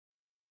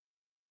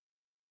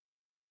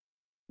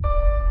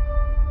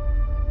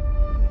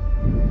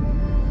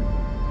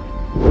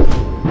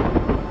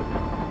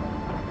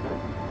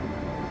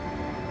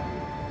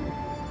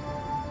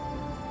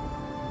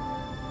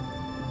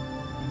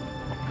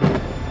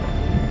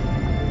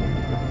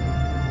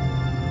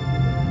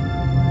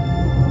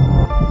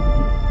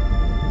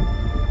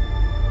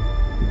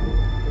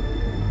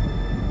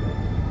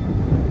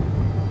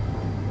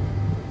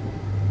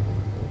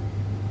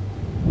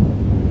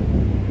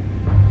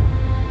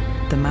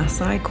The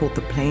Maasai called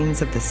the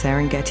plains of the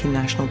Serengeti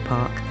National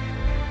Park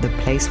the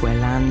place where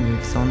land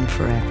moves on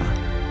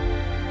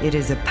forever. It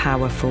is a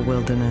powerful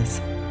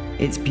wilderness,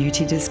 its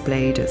beauty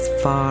displayed as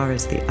far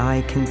as the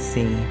eye can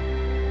see.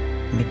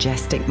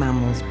 Majestic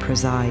mammals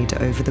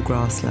preside over the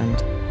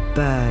grassland,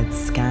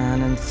 birds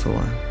scan and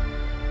soar.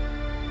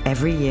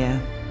 Every year,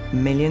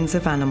 millions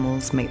of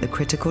animals make the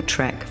critical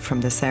trek from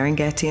the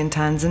Serengeti in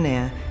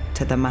Tanzania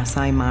to the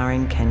Masai Mara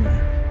in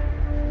Kenya.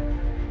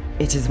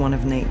 It is one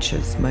of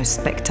nature's most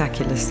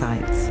spectacular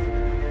sights.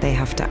 They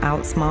have to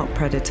outsmart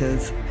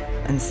predators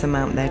and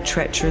surmount their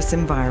treacherous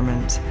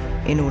environment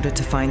in order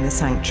to find the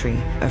sanctuary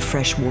of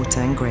fresh water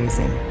and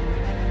grazing.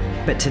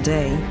 But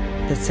today,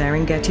 the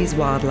Serengeti's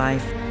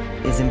wildlife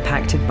is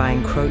impacted by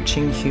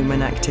encroaching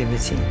human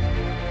activity.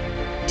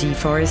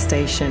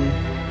 Deforestation,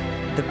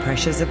 the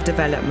pressures of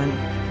development,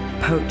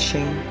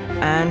 poaching,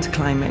 and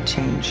climate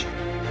change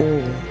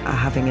all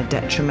are having a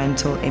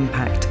detrimental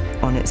impact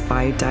on its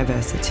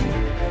biodiversity.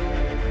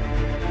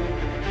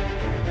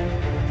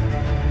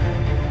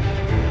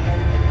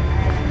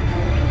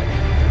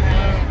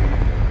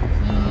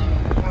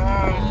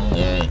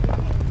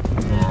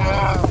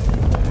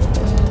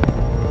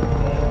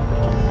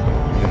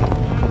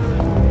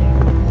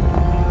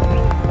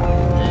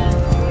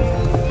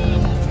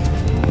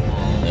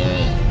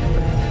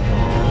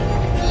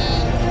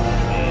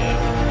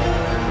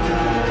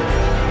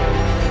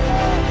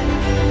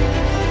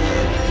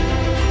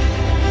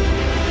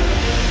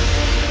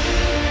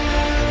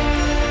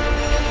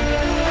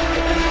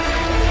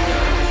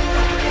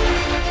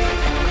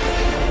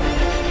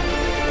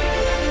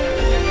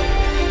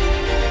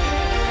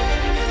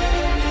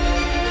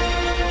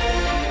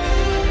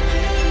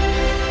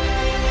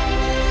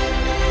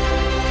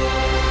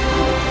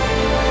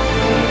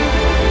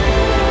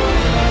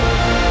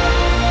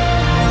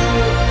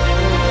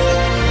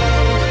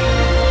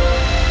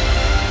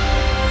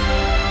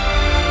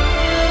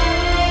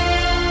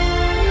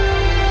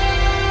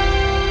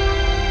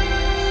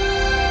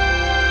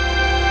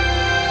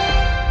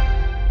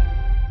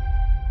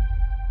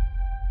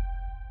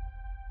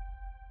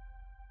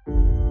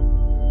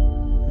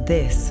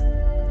 This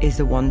is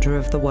the wonder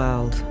of the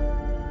world.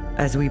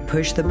 As we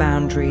push the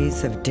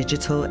boundaries of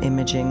digital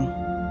imaging,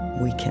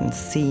 we can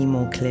see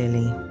more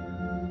clearly.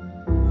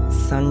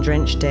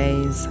 Sun-drenched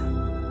days,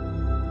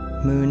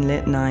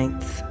 moonlit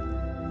nights,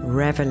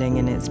 reveling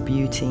in its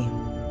beauty.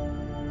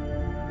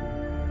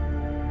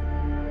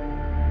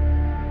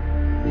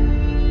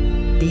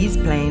 These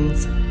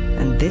plains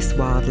and this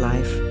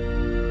wildlife,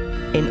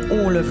 in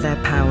all of their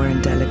power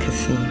and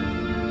delicacy,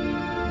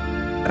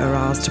 are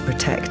ours to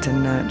protect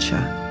and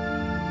nurture,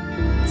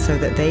 so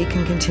that they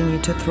can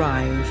continue to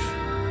thrive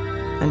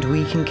and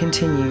we can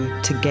continue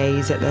to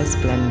gaze at their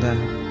splendor.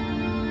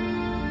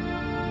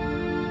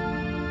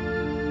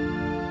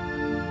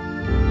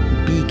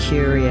 Be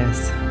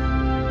curious,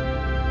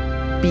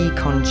 be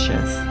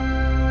conscious,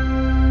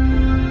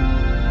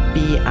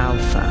 be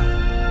Alpha.